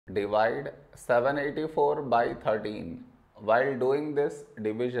Divide 784 by 13. While doing this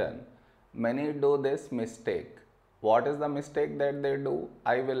division, many do this mistake. What is the mistake that they do?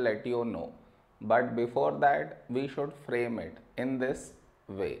 I will let you know. But before that, we should frame it in this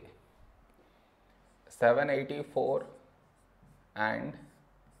way. 784 and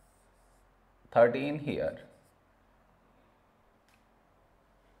 13 here.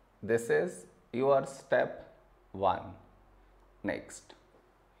 This is your step 1. Next.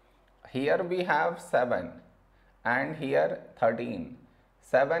 Here we have 7 and here 13.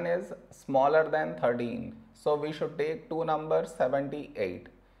 7 is smaller than 13. So we should take two numbers 78.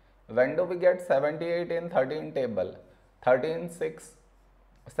 When do we get 78 in 13 table? 13, 6,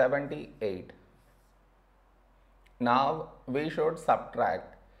 78. Now we should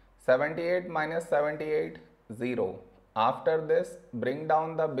subtract 78 minus 78, 0. After this, bring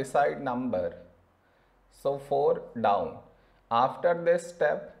down the beside number. So 4 down. After this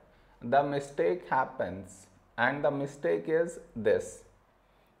step, the mistake happens, and the mistake is this.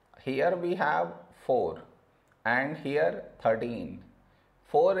 Here we have 4 and here 13.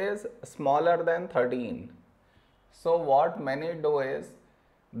 4 is smaller than 13. So what many do is,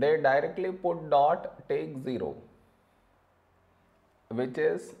 they directly put dot, take 0, which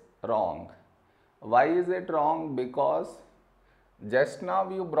is wrong. Why is it wrong? Because just now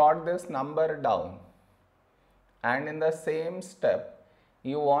you brought this number down, and in the same step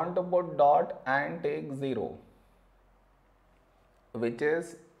you want to put dot and take 0, which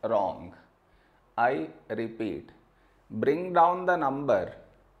is wrong. I repeat, bring down the number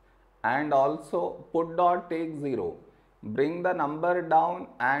and also put dot, take 0. Bring the number down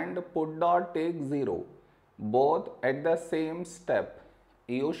and put dot, take 0. Both at the same step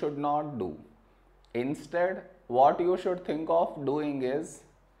you should not do. Instead, what you should think of doing is,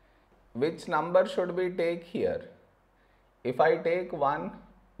 which number should we take here? If I take 1,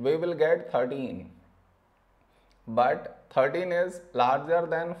 we will get 13. But 13 is larger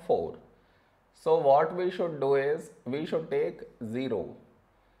than 4. So what we should do is, we should take 0.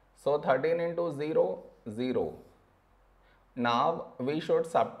 So 13 into 0, 0. Now we should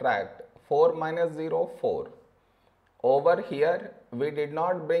subtract 4 minus 0, 4. Over here, we did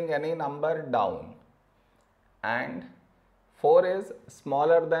not bring any number down. And 4 is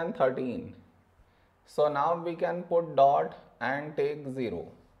smaller than 13. So now we can put dot and take 0.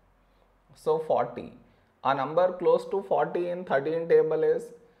 So 40. A number close to 40 in 13 table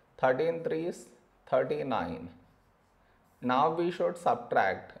is 13 3s 39. Now we should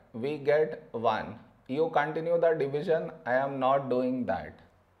subtract. We get 1. You continue the division. I am not doing that.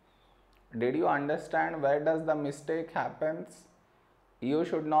 Did you understand where does the mistake happens? You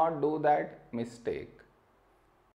should not do that mistake.